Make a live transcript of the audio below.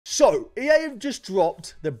So, EA have just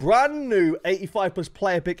dropped the brand new 85 plus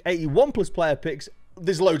player pick, 81 plus player picks.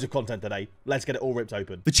 There's loads of content today. Let's get it all ripped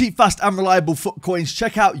open. For cheap, fast, and reliable foot coins,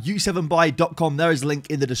 check out u7buy.com. There is a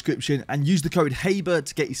link in the description. And use the code HABER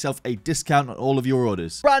to get yourself a discount on all of your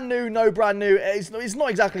orders. Brand new, no brand new. It's not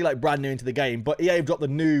exactly like brand new into the game, but EA have dropped the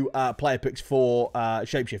new player picks for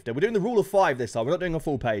Shapeshifter. We're doing the rule of 5 this time. We're not doing a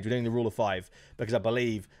full page. We're doing the rule of 5 because I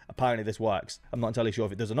believe apparently this works. I'm not entirely sure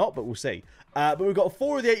if it does or not, but we'll see. But we've got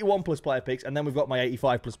 4 of the 81 plus player picks, and then we've got my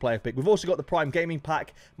 85 plus player pick. We've also got the Prime Gaming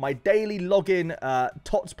pack, my daily login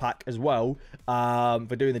TOTS pack as well,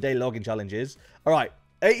 for doing the daily login challenges. All right,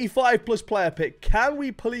 85 plus player pick. Can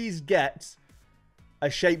we please get a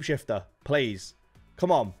Shapeshifter, please?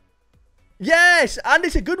 Come on. Yes, and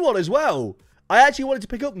it's a good one as well. I actually wanted to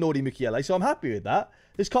pick up Nordi Mukiele, so I'm happy with that.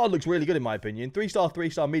 This card looks really good in my opinion. 3-star,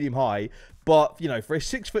 3-star, medium high. But, you know, for a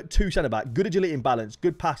 6'2" centre-back, good agility and balance,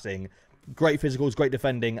 good passing, great physicals, great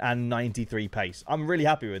defending, and 93 pace. I'm really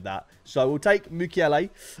happy with that. So we'll take Mukiele.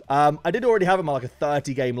 I did already have him on like a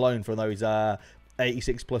 30-game loan for those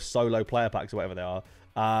 86 plus solo player packs or whatever they are.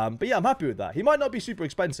 But yeah, I'm happy with that. He might not be super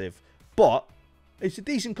expensive, but it's a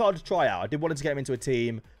decent card to try out. I did want to get him into a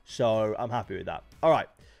team, so I'm happy with that. All right.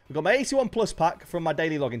 We've got my 81 plus pack from my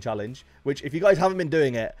daily login challenge, which if you guys haven't been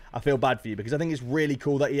doing it, I feel bad for you because I think it's really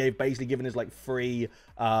cool that EA have basically given us like free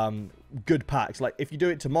good packs. Like if you do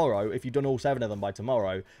it tomorrow, if you've done all 7 of them by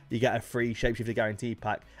tomorrow, you get a free Shapeshifter Guarantee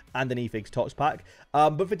pack and an eFigs TOTS pack.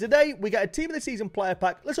 But for today, we get a Team of the Season player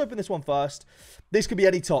pack. Let's open this one first. This could be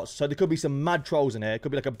any TOTS, so there could be some mad trolls in here. It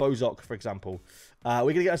could be like a Bozok, for example. We're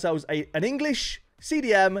going to get ourselves an English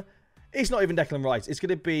CDM. It's not even Declan Rice. It's going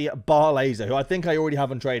to be Bar Laser, who I think I already have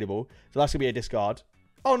untradeable. So that's going to be a discard.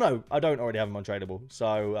 Oh, no. I don't already have him untradeable.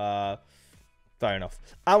 So, fair enough.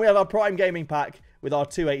 And we have our Prime Gaming pack with our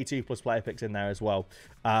 282 plus player picks in there as well.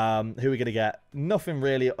 Who are we going to get? Nothing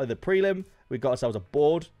really. The prelim. We've got ourselves a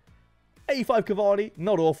board. 85 Cavani.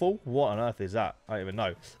 Not awful. What on earth is that? I don't even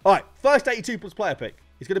know. All right. First 82 plus player pick.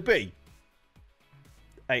 It's going to be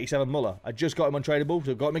 87 Muller. I just got him untradeable,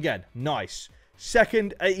 so got him again. Nice.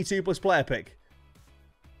 Second 82 plus player pick.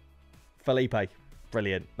 Felipe.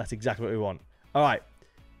 Brilliant. That's exactly what we want. All right.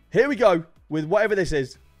 Here we go with whatever this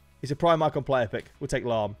is. It's a prime icon player pick. We'll take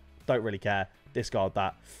Lahm. Don't really care. Discard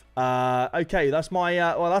that. Okay, that's my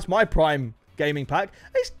that's my prime gaming pack.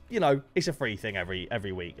 It's, you know, it's a free thing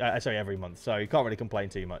every week. Sorry, every month. So you can't really complain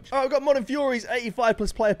too much. All right, we've got Modern Fury's 85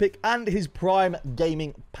 plus player pick and his prime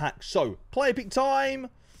gaming pack. So, player pick time.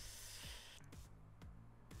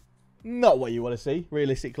 Not what you want to see,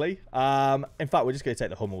 realistically. In fact, we're just going to take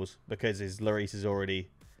the Hummels because his Lloris is already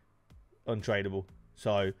untradeable.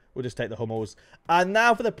 So, we'll just take the Hummels. And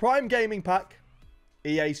now for the Prime Gaming Pack,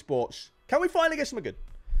 EA Sports. Can we finally get something good?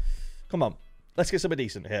 Come on. Let's get something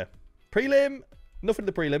decent here. Prelim. Nothing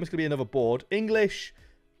to the prelim. It's going to be another board. English.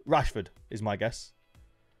 Rashford is my guess.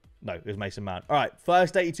 No, it was Mason Mount. All right.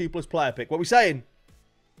 First 82 plus player pick. What are we saying?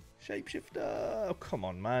 Shapeshifter. Oh, come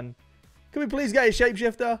on, man. Can we please get a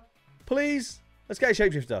Shapeshifter? Please? Let's get a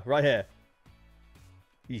Shapeshifter right here.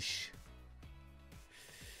 Yeesh.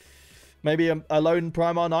 Maybe a lone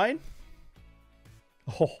Prime R9?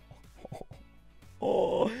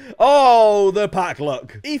 Oh, the pack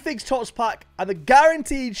look. eFigs TOTS pack and the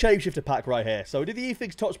guaranteed Shapeshifter pack right here. So we did the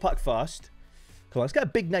eFigs TOTS pack first. Come on, let's get a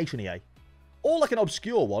big nation EA. Or like an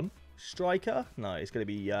obscure one. Striker? No, it's going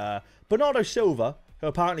to be Bernardo Silva, who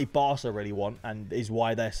apparently Barca really want, and is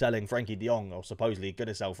why they're selling Frankie de Jong, or supposedly going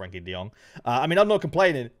to sell Frankie de Jong. I mean, I'm not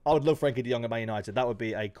complaining. I would love Frankie de Jong at Man United. That would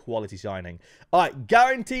be a quality signing. All right,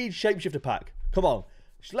 guaranteed Shapeshifter pack. Come on.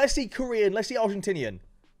 Let's see Korean. Let's see Argentinian.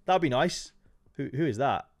 That'd be nice. Who is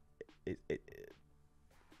that? It's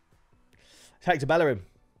Hector Bellerin.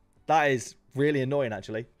 That is really annoying,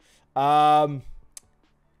 actually. Yeah,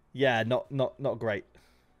 not great.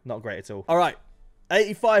 Not great at all. All right.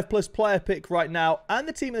 85 plus player pick right now. And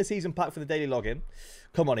the team of the season pack for the daily login.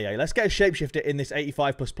 Come on, EA. Let's get a Shapeshifter in this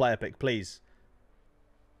 85 plus player pick, please.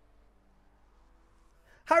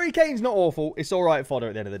 Harry Kane's not awful. It's all right fodder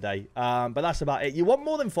at the end of the day. But that's about it. You want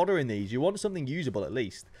more than fodder in these. You want something usable at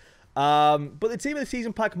least. But the team of the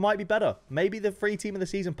season pack might be better. Maybe the free team of the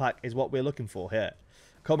season pack is what we're looking for here.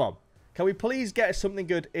 Come on. Can we please get something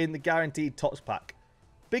good in the guaranteed TOTS pack?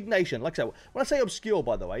 Big nation. Like I said, when I say obscure,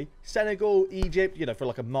 by the way, Senegal, Egypt, you know, for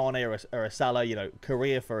like a Mane or a Salah, you know,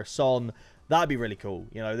 Korea for a Son. That'd be really cool.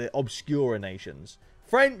 You know, the obscure nations.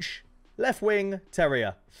 French, left wing,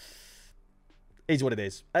 Terrier. Is what it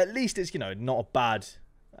is. At least it's, you know, not a bad...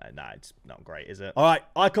 nah, it's not great, is it? All right,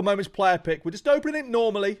 Icon Moments player pick. We're just opening it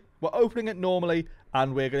normally. We're opening it normally,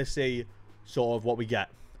 and we're going to see sort of what we get.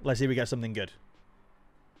 Let's see if we get something good.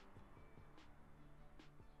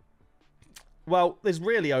 Well, there's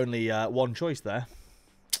really only one choice there.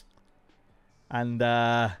 And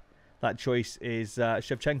that choice is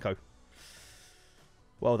Shevchenko.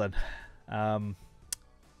 Well then.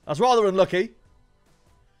 That's rather unlucky.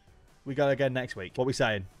 We go again next week. What are we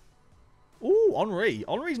saying? Ooh, Henry.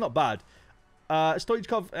 Henry's not bad.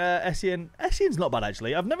 Stoichkov, Essien. Essien's not bad,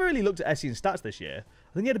 actually. I've never really looked at Essien's stats this year.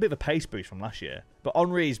 I think he had a bit of a pace boost from last year. But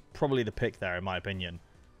Henry's probably the pick there, in my opinion.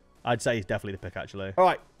 I'd say he's definitely the pick, actually. All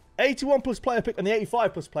right. 81 plus player pick and the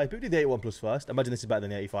 85 plus player pick. We'll do the 81 plus first. Imagine this is better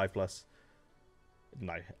than the 85 plus.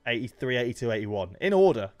 No. 83, 82, 81. In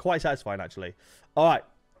order. Quite satisfying, actually. All right.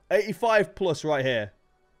 85 plus right here.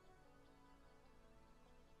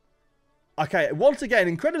 Okay. Once again,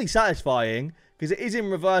 incredibly satisfying because it is in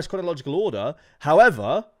reverse chronological order.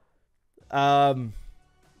 However,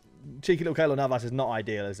 cheeky little Keylor Navas is not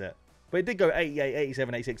ideal, is it? But it did go 88,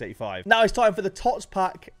 87, 86, 85. Now it's time for the TOTS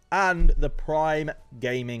pack and the Prime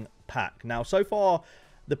Gaming pack. Now, so far,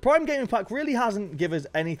 the Prime Gaming pack really hasn't given us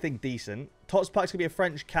anything decent. TOTS pack's going to be a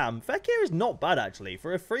French cam. Fekir is not bad, actually.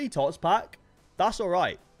 For a free TOTS pack, that's all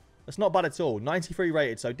right. That's not bad at all. 93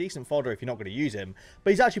 rated, so decent fodder if you're not going to use him.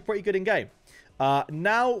 But he's actually pretty good in game.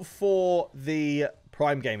 Now for the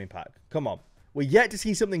Prime Gaming pack. Come on. We're yet to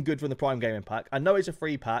see something good from the Prime Gaming pack. I know it's a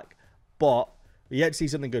free pack, but we're yet to see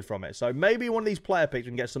something good from it. So maybe one of these player picks we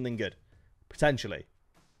can get something good. Potentially.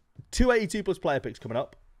 282 plus player picks coming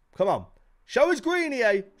up. Come on. Show us green,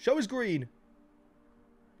 EA. Show us green.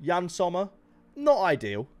 Jan Sommer. Not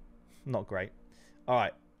ideal. Not great. All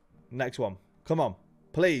right. Next one. Come on.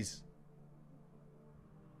 Please.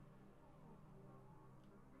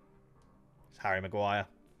 It's Harry Maguire.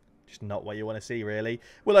 Just not what you want to see, really.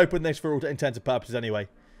 We'll open this for all intents and purposes anyway.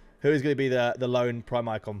 Who is going to be the lone Prime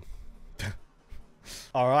icon?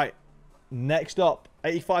 All right. Next up.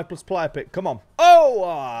 85 plus player pick. Come on. Oh!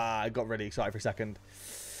 I got really excited for a second.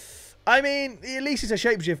 I mean, at least it's a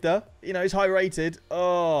shapeshifter. You know, it's high rated.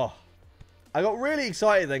 Oh. I got really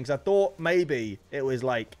excited then because I thought maybe it was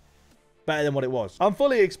like better than what it was. I'm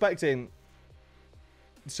fully expecting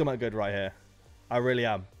something good right here. I really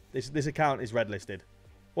am. This account is red listed.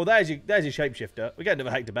 Well, there's your shapeshifter. We're getting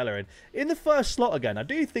another Hector Bellerin. In the first slot again, I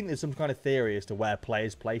do think there's some kind of theory as to where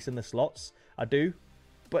players place in the slots. I do.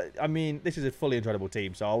 But, I mean, this is a fully incredible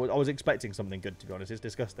team, so I was expecting something good, to be honest. It's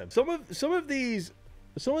disgusting. Some of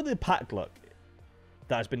the pack luck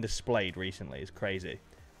that has been displayed recently is crazy.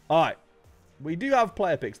 All right. We do have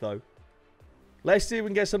player picks, though. Let's see if we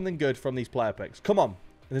can get something good from these player picks. Come on. And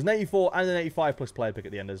there's an 84 and an 85 plus player pick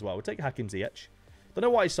at the end as well. We'll take Hakim Ziyech. Don't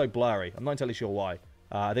know why it's so blurry. I'm not entirely sure why.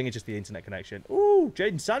 I think it's just the internet connection. Ooh,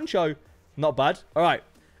 Jadon Sancho. Not bad. All right.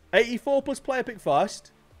 84 plus player pick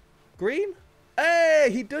first. Green. Hey,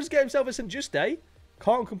 he does get himself a St. Juste.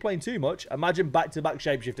 Can't complain too much. Imagine back-to-back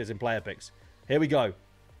shapeshifters in player picks. Here we go.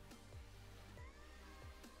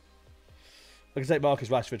 I can take Marcus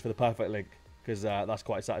Rashford for the perfect link because that's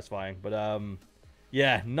quite satisfying. But,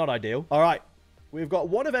 yeah, not ideal. All right. We've got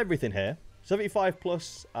one of everything here. 75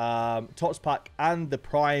 plus TOTS pack and the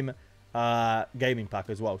Prime Gaming pack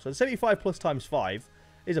as well. So the 75 plus times 5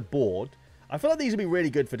 is a board. I feel like these would be really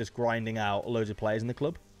good for just grinding out loads of players in the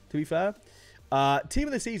club, to be fair. Team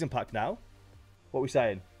of the season pack now. What are we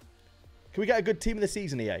saying? Can we get a good team of the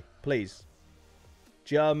season, EA? Please.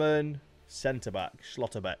 German centre-back,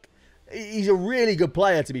 Schlotterbeck. He's a really good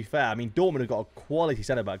player, to be fair. I mean, Dortmund have got a quality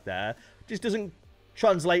centre-back there. Just doesn't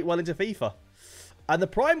translate well into FIFA. And the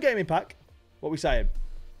Prime Gaming pack, what are we saying?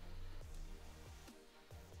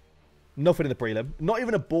 Nothing in the prelim. Not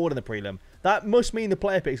even a board in the prelim. That must mean the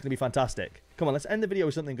player pick is going to be fantastic. Come on, let's end the video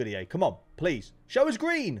with something good, EA. Come on, please. Show us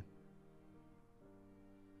green.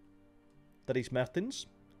 Dries Mertens.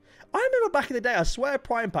 I remember back in the day, I swear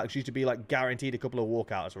Prime packs used to be like guaranteed a couple of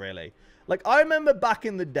walkouts, really. Like, I remember back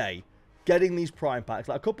in the day getting these Prime packs,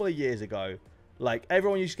 like a couple of years ago. Like,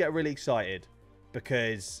 everyone used to get really excited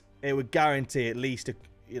because it would guarantee at least a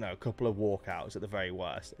couple of walkouts at the very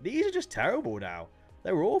worst. These are just terrible now.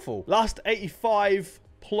 They're awful. Last 85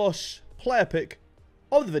 plus player pick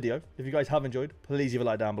of the video. If you guys have enjoyed, please leave a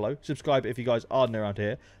like down below. Subscribe if you guys are new around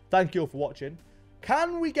here. Thank you all for watching.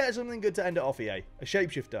 Can we get something good to end it off, EA? A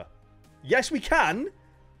shapeshifter. Yes, we can.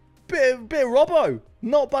 Bit of Robbo.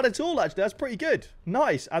 Not bad at all, actually. That's pretty good.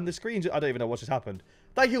 Nice. And the screens, I don't even know what's just happened.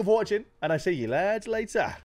 Thank you all for watching, and I see you lads later.